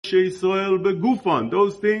Poishe Israel begufan.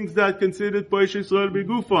 Those things that considered Poishe Israel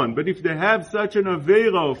begufan. But if they have such an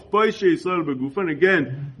avera of Poishe Israel begufan,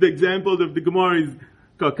 again, the example of the Gemara is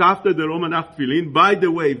kakafta de romanach tfilin. By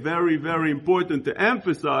the way, very, very important to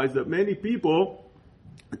emphasize that many people,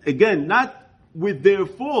 again, not with their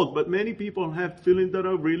fault, but many people have tefillin that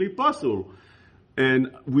are really puzzle.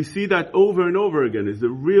 And we see that over and over again. It's a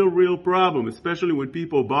real problem, especially when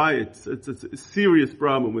people buy it. It's a serious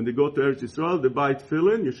problem. When they go to Eretz Yisrael, they buy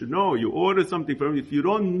tefillin. You should know, you order something from it. If you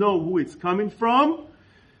don't know who it's coming from,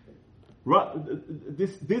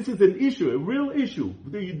 this is an issue, a real issue.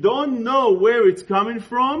 If you don't know where it's coming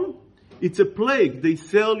from, it's a plague. They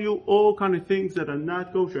sell you all kind of things that are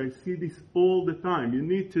not kosher. I see this all the time. You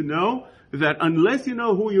need to know that unless you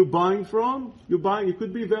know who you're buying from, it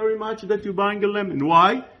could be very much that you're buying a lemon.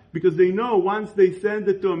 Why? Because they know once they send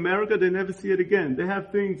it to America, they never see it again. They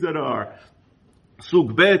have things that are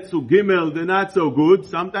Sug Bet, Sug Gimel, they're not so good.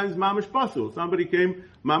 Sometimes Mamish Pasul. Somebody came,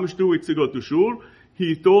 Mamish 2 weeks ago to Shul.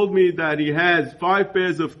 He told me that he has 5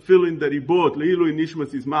 pairs of tefillin that he bought. Leilu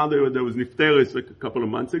Nishmas, his mother, that was Nifteris a couple of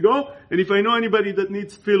months ago. And if I know anybody that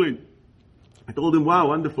needs tefillin, I told him, wow,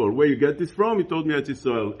 wonderful. Where you get this from? He told me Eretz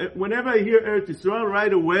Yisrael. Whenever I hear Eretz Yisrael,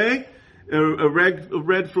 right away, a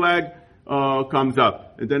red flag comes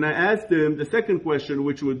up. And then I asked him the second question,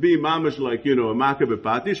 which would be mamash like, a makeh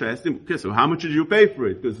bepatish. I asked him, okay, so how much did you pay for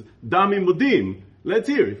it? Because dami mudim. Let's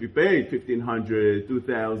hear. If you paid $1,500,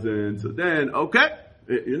 $2,000, so then, okay,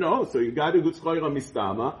 so you got a good schoira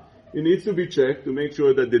mistama. It needs to be checked to make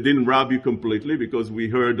sure that they didn't rob you completely, because we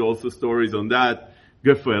heard also stories on that,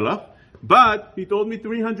 gefelach. But he told me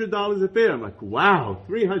 $300 a pair. I'm like, wow,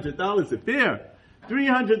 $300 a pair.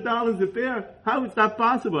 $300 a pair? How is that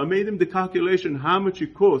possible? I made him the calculation how much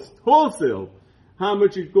it costs, wholesale, how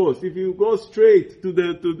much it costs. If you go straight to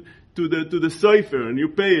the cipher and you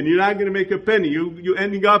pay, and you're not going to make a penny, you're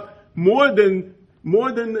ending up more than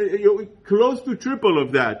close to triple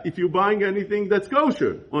of that if you're buying anything that's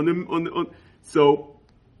kosher. So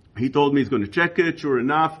he told me he's going to check it. Sure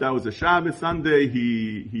enough, that was a Shabbos Sunday.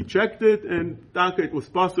 He checked it, and taka, it was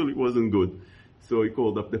possible, it wasn't good. So he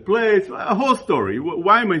called up the place. A whole story.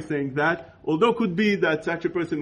 Why am I saying that? Although it could be that such a person